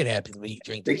 Shit happens when you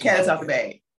drink. The cat's out the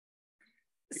bag.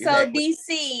 So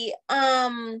DC,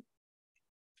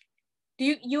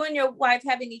 do you and your wife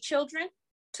have any children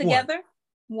together?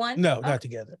 One? No, not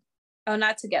together. Oh,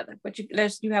 not together. But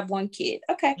you have one kid.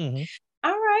 Okay. Mm-hmm.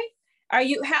 All right. Are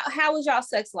you how is y'all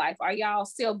sex life? Are y'all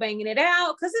still banging it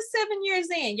out? Because it's 7 years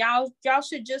in. Y'all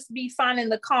should just be finding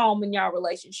the calm in y'all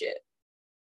relationship.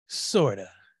 Sorta.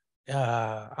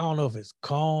 I don't know if it's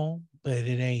calm, but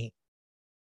it ain't.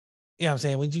 You know what I'm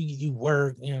saying? When you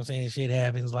work, you know what I'm saying, shit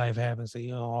happens, life happens, so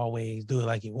you don't always do it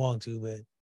like you want to, but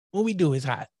when we do, it's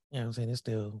hot. You know what I'm saying? It's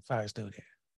still, fire's still there.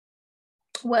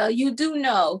 Well, you do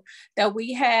know that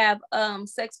we have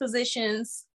sex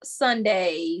positions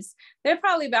Sundays. They're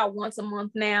probably about once a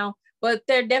month now, but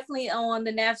they're definitely on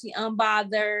the Nasty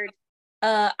Unbothered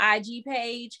IG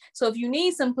page. So if you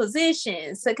need some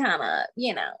positions to kind of,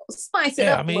 spice it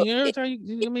up. I mean, you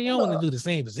don't want to do the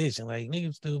same position. Like,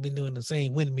 niggas still been doing the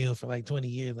same windmill for like 20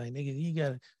 years. Like,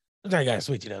 nigga, sometimes you gotta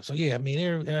switch it up. So yeah, I mean,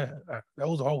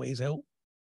 those always help.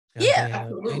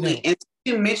 Absolutely. And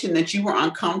you mentioned that you were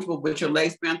uncomfortable with your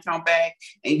legs being thrown back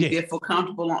and you did feel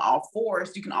comfortable on all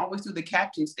fours. You can always do the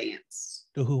captain stance.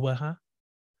 The who, what, huh?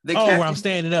 The where I'm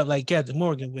standing up like Captain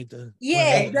Morgan with the...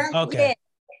 exactly. Okay.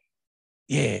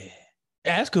 Yeah,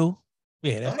 that's cool.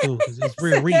 Yeah, that's cool because it's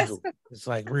real regal. It's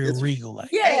like real regal. Like,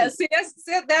 see,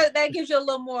 that gives you a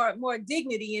little more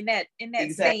dignity in that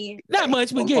stand. Not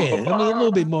much, but yeah, I mean a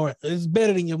little bit more. It's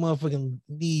better than your motherfucking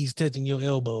knees touching your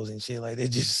elbows and shit like that.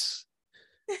 Just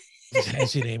that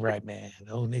shit ain't right, man.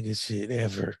 No nigga shit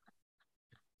ever.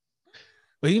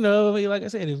 But like I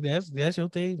said, if that's your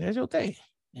thing, that's your thing.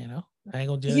 I ain't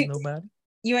gonna judge nobody.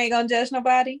 You ain't gonna judge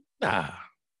nobody? Nah,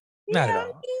 not at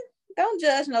all. Don't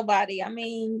judge nobody. I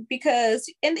mean,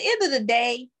 because in the end of the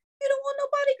day, you don't want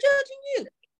nobody judging you.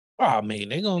 Oh, man,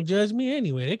 they're going to judge me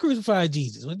anyway. They crucified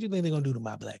Jesus. What do you think they're going to do to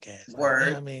my black ass?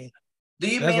 Word. I mean, do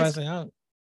you manscape?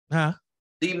 Huh?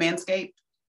 Do you manscape?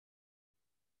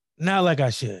 Not like I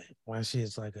should. My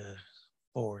shit's like a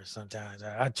 4 sometimes.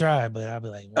 I try, but I'll be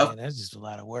like, man, that's just a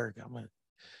lot of work. I'm going to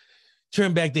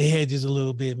trim back the hedges a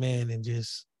little bit, man, and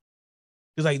just...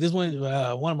 Because like this one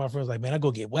of my friends was like, man, I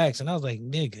go get waxed. And I was like,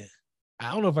 nigga,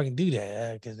 I don't know if I can do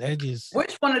that because that just...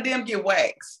 Which one of them get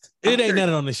waxed? It ain't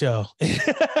nothing on the show.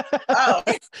 Oh.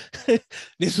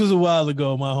 This was a while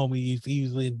ago. My homie, he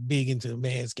was big into the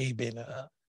manscaping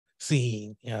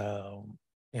scene,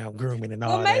 grooming and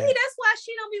all that. Well, maybe that's why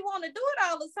she don't be wanting to do it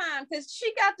all the time because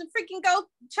she got to freaking go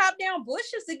chop down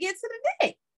bushes to get to the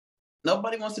dick.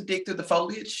 Nobody wants to dig through the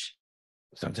foliage.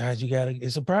 Sometimes you gotta,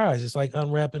 it's a prize. It's like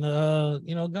unwrapping a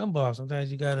gumball.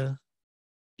 Sometimes you gotta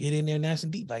get in there nice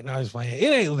and deep. Like, no, it's fine. It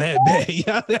ain't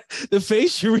that bad. The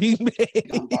face you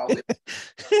remade.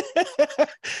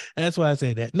 That's why I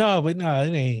said that. No, but no,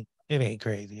 it ain't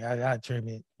crazy. I trim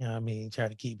it. You know what I mean? Try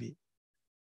to keep it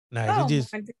nice. It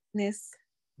just, my goodness.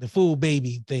 The full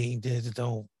baby thing just it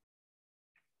don't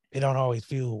always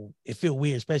feel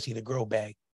weird, especially to grow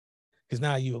back. Because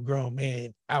now you a grown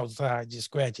man outside just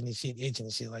scratching and shit, itching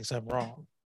and shit like something wrong.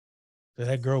 So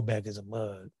that grow back is a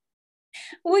mug.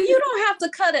 Well, you don't have to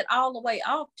cut it all the way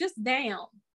off, just down.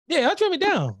 Yeah, I trim it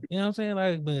down. You know what I'm saying?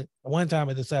 Like, but one time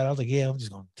I decided, I was like, yeah, I'm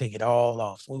just gonna take it all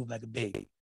off, smooth like a baby.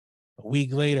 A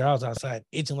week later, I was outside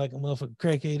itching like a motherfucking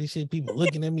crackhead and shit. People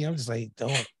looking at me. I'm just like,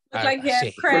 don't. Like you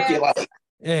have crabs.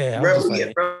 Yeah,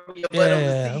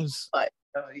 I was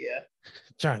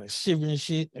trying to shiver and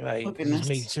shit. Like, just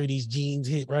make sure these jeans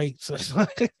hit right. So it's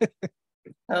like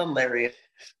hilarious.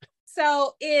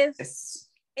 So if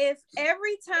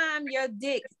every time your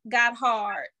dick got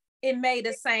hard, it made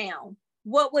a sound,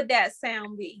 what would that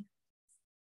sound be?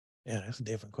 Yeah, that's a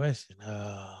different question.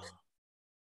 Damn,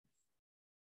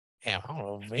 I don't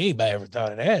know if anybody ever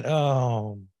thought of that.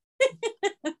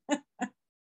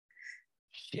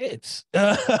 Shit.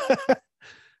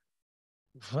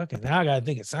 Fucking now I gotta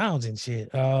think of sounds and shit.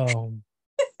 Who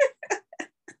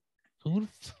the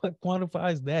fuck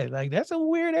quantifies that? Like, that's a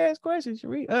weird ass question,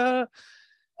 Sheree.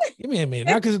 Give me a minute.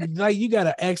 Now, because like you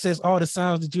gotta access all the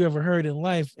sounds that you ever heard in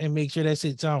life and make sure that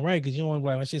shit sound right. Because you don't want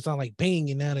like my shit sound like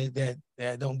ping, and now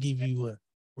that don't give you a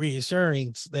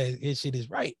reassurance that this shit is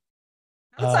right.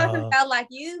 I'm talking about like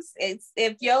it's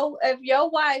if your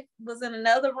wife was in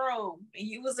another room and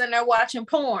you was in there watching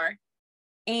porn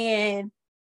and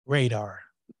radar.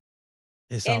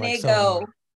 It and like they go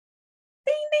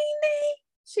ding ding ding.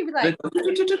 She be like,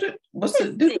 what's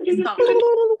it?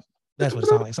 That's what it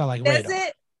sounds like. It sounds like That's radar.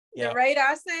 it. Yep. The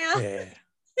radar sound. Yeah.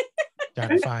 Trying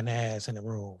to find the ass in the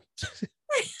room.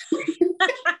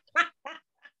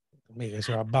 Making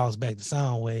sure I bounce back the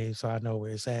sound wave so I know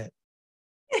where it's at.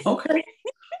 Okay.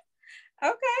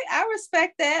 Okay, I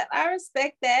respect that.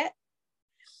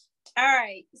 All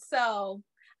right, so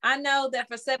I know that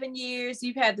for 7 years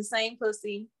you've had the same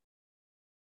pussy,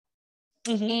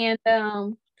 and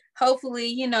hopefully,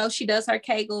 you know, she does her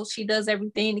Kegels, she does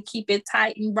everything to keep it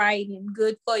tight and right and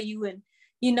good for you, and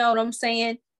you know what I'm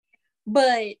saying.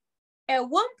 But at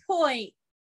one point,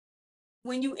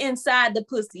 when you inside the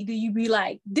pussy, do you be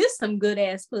like, "This some good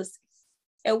ass pussy"?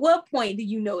 At what point do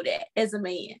you know that as a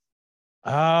man?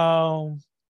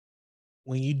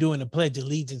 When you doing the Pledge of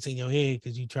Allegiance in your head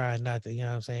because you trying not to, you know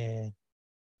what I'm saying,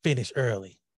 finish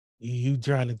early. You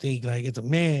trying to think like it's a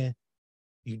man.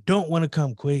 You don't want to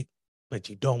come quick, but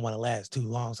you don't want to last too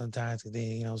long sometimes because then,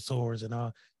 you know, sores and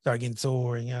all start getting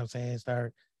sore and, you know what I'm saying,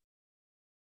 start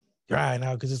drying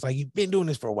out because it's like you've been doing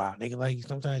this for a while, nigga. Like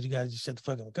sometimes you gotta just shut the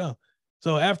fuck up and come.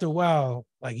 So after a while,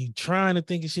 like you trying to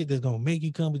think of shit that's gonna make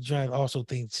you come, but you trying to also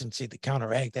think some shit to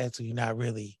counteract that, so you're not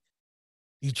really.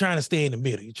 You're trying to stay in the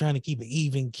middle. You're trying to keep an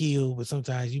even keel, but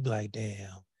sometimes you be like, damn,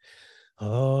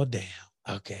 oh, damn.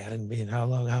 Okay, I didn't been how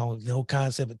long, no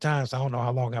concept of time, so I don't know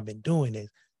how long I've been doing this.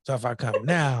 So if I come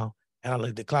now and I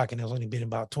look at the clock and it's only been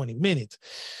about 20 minutes,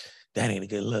 that ain't a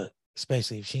good look,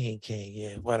 especially if she ain't king.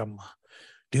 Yeah, what I'm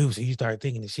do. So you start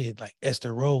thinking of shit like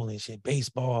Esther Roll and shit,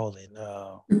 baseball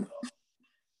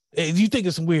and you think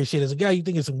of some weird shit. As a guy, you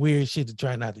think of some weird shit to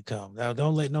try not to come. Now,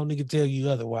 don't let no nigga tell you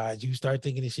otherwise. You start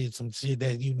thinking of shit, some shit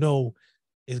that you know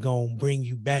is gonna bring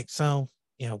you back some,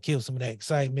 you know, kill some of that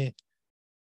excitement.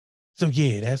 So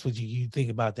yeah, that's what you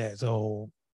think about that. So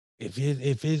if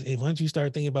once you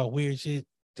start thinking about weird shit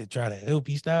to try to help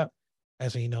you stop,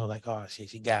 that's when you know, like, oh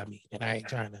shit, she got me, and I ain't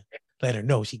trying to let her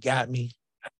know she got me,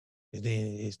 and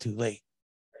then it's too late.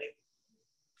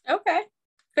 Okay,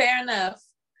 fair enough.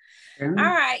 All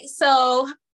right. So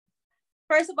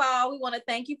first of all, we want to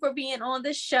thank you for being on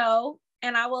the show.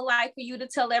 And I would like for you to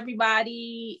tell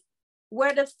everybody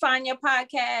where to find your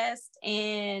podcast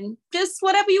and just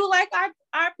whatever you would like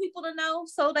our people to know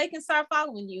so they can start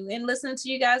following you and listening to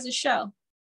you guys' show.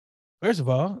 First of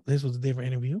all, this was a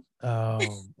different interview. Not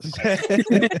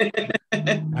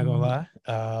gonna lie.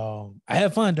 I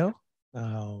had fun though.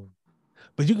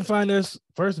 But you can find us,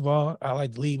 first of all, I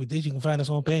like to lead with this. You can find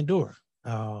us on Pandora.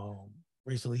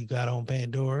 Recently got on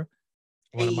Pandora.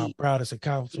 One of my proudest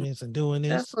accomplishments in doing this.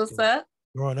 That's what's up.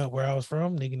 Growing up where I was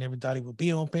from, nigga never thought he would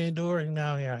be on Pandora, and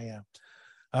now here I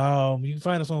am. You can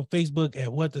find us on Facebook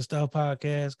at What the Stuff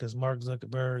Podcast, because Mark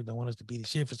Zuckerberg don't want us to be the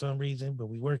shit for some reason, but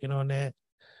we working on that.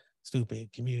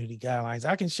 Stupid community guidelines.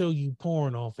 I can show you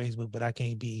porn on Facebook, but I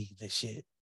can't be the shit.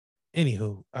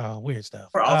 Anywho, weird stuff.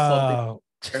 We're also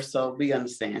so we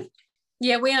understand.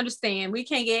 Yeah, we understand. We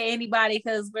can't get anybody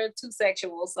because we're too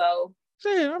sexual. So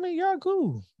yeah, I mean, y'all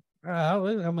cool.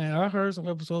 I heard some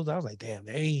episodes. I was like, damn,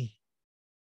 they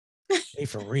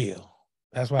for real.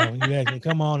 That's why when you asked me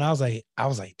come on, I was like,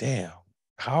 damn,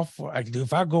 how far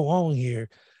if I go on here,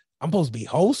 I'm supposed to be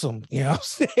wholesome, you know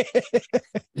what I'm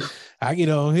saying? I get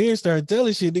on here and start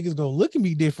telling shit, niggas gonna look at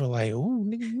me different, like, ooh,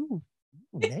 nigga, you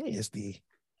nasty.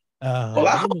 Well,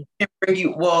 I hope we can bring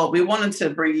you. Well, we wanted to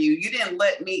bring you. You didn't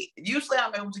let me. Usually,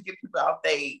 I'm able to get people out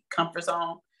their comfort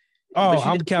zone. Oh,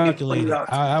 I'm calculating.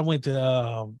 I went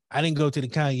to. I didn't go to the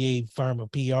Kanye firm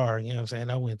of PR. You know what I'm saying?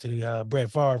 I went to the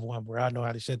Brett Favre one where I know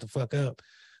how to shut the fuck up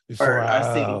before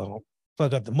I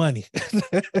fuck up the money.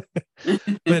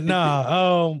 But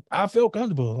nah, I feel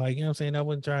comfortable. Like, you know what I'm saying? I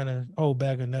wasn't trying to hold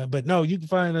back or nothing. But no, you can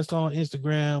find us on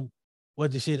Instagram,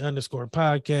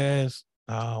 _podcast.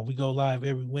 We go live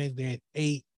every Wednesday at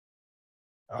 8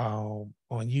 on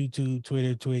YouTube,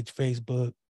 Twitter, Twitch,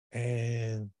 Facebook,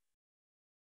 and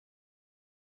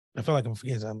I feel like I'm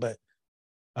forgetting something, but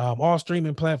all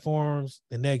streaming platforms.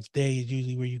 The next day is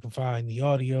usually where you can find the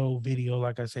audio, video.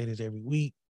 Like I said, is every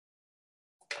week.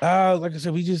 Like I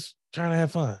said, we just trying to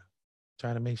have fun,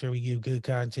 trying to make sure we give good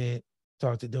content,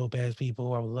 talk to dope ass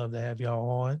people. I would love to have y'all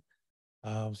on.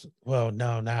 Well,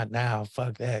 no, not now.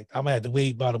 Fuck that. I'm gonna have to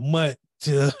wait about a month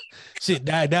till shit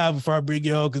die down before I bring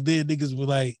you on, because then niggas were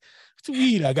like, "What you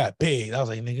mean I got paid?" I was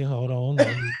like, "Nigga, hold on."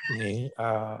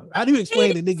 How do you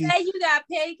explain it, nigga? Say you got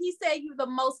paid. He said you're the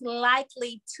most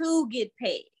likely to get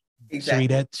paid. Exactly.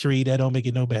 Sheree, that don't make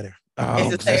it no better. Oh,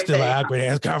 that's still an awkward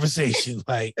ass conversation.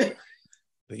 Like,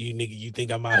 you nigga, you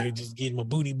think I'm out here just getting my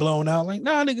booty blown out? Like,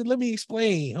 nah, nigga, let me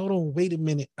explain. Hold on, wait a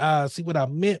minute. See, what I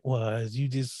meant was you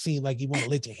just seem like you want to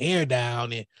let your hair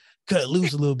down and cut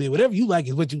loose a little bit. Whatever you like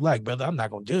is what you like, brother. I'm not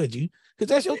gonna judge you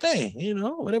because that's your thing. You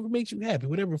know, whatever makes you happy,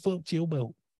 whatever floats your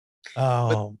boat.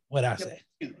 What I say?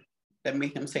 That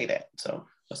made him say that. So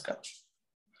let's go.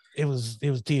 It was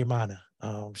Tia Mana.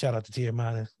 Shout out to Tia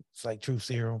Mana. It's like truth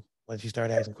serum. Once you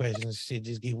start asking questions, shit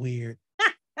just get weird.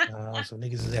 So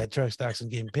niggas is at truck stops and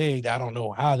getting pegged. I don't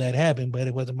know how that happened, but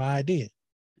it wasn't my idea.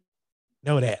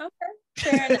 Know that. Okay,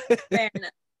 fair enough. Fair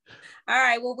enough. All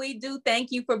right. Well, we do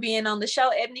thank you for being on the show.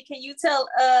 Ebony, can you tell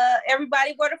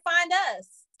everybody where to find us?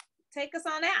 Take us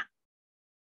on out.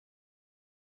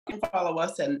 You can follow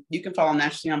us and you can follow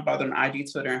Naturally Unbothered on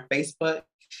IG, Twitter, and Facebook.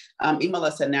 Email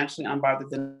us at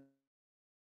naturallyunbothered2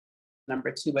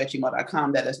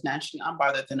 @gmail.com. That is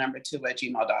naturallyunbothered2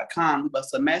 @gmail.com. Leave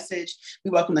us a message.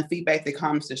 We welcome the feedback, the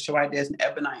comments, the show ideas, and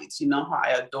Ebonites. You know how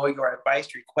I adore your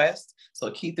advice requests, so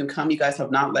keep them coming. You guys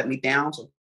have not let me down, so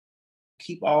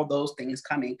keep all those things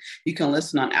coming. You can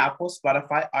listen on Apple,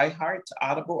 Spotify, iHeart,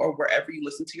 Audible, or wherever you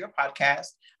listen to your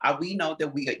podcast. We know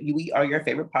that we are your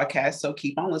favorite podcast, so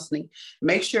keep on listening.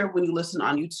 Make sure when you listen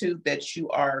on YouTube that you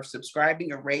are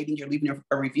subscribing or rating, you're leaving a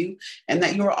review, and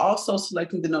that you are also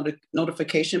selecting the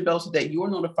notification bell so that you are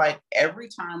notified every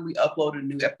time we upload a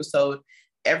new episode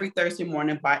every Thursday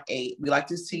morning by 8. We like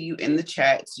to see you in the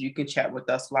chat so you can chat with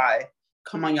us live.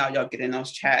 Come on, y'all get in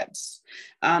those chats.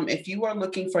 If you are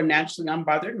looking for Naturally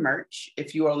Unbothered merch,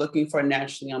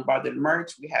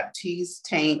 we have teas,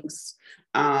 tanks,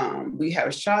 we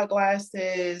have shot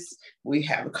glasses, we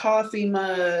have coffee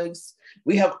mugs,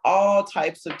 we have all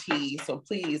types of teas. So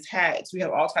please, hats, we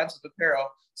have all types of apparel.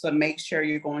 So make sure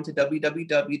you're going to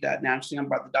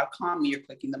www.naturallyunbothered.com and you're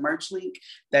clicking the merch link.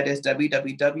 That is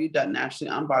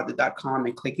www.naturallyunbothered.com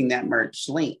and clicking that merch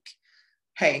link.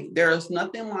 Hey, there is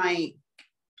nothing like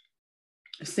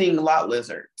seeing lot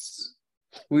lizards.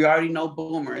 We already know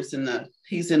Boomer's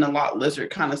he's in a lot lizard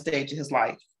kind of stage of his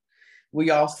life. We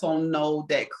also know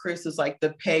that Chris is like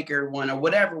the pegger one or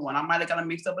whatever one. I might have got it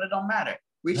mixed up, but it don't matter.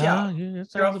 Reach out. Yeah,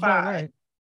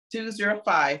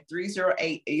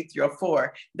 205-308-8304.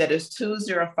 That is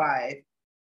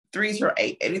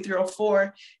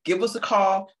 205-308-8304. Give us a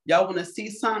call. Y'all want to see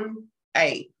something?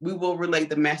 Hey, we will relay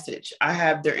the message. I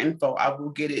have their info. I will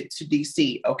get it to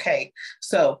DC. Okay.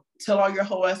 So tell all your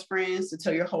hoe-ass friends to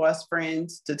tell your hoe-ass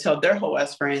friends to tell their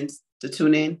hoe-ass friends to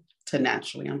tune in to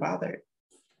Naturally Unbothered.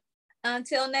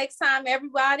 Until next time,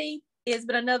 everybody, it's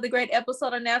been another great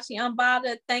episode of Naturally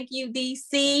Unbothered. Thank you,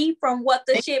 DC from What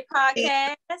the Shit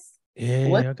Podcast. Yeah,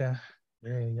 what? Okay.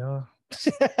 Yeah, y'all.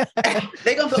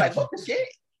 They gonna be like, what the shit?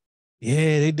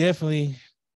 Yeah, they definitely.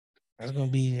 It's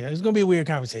gonna be a weird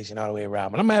conversation all the way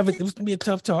around. But it's gonna be a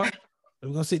tough talk. We're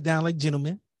gonna sit down like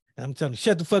gentlemen. And I'm telling you,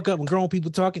 shut the fuck up when grown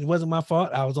people talking. It wasn't my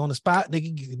fault. I was on the spot. They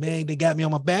got me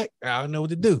on my back. I don't know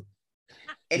what to do.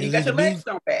 And you got your legs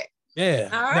on back. Yeah.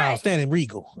 All right. No, standing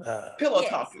regal. Pillow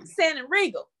talking. Standing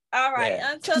regal. All right.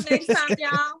 Yeah. Until next time,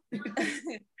 y'all.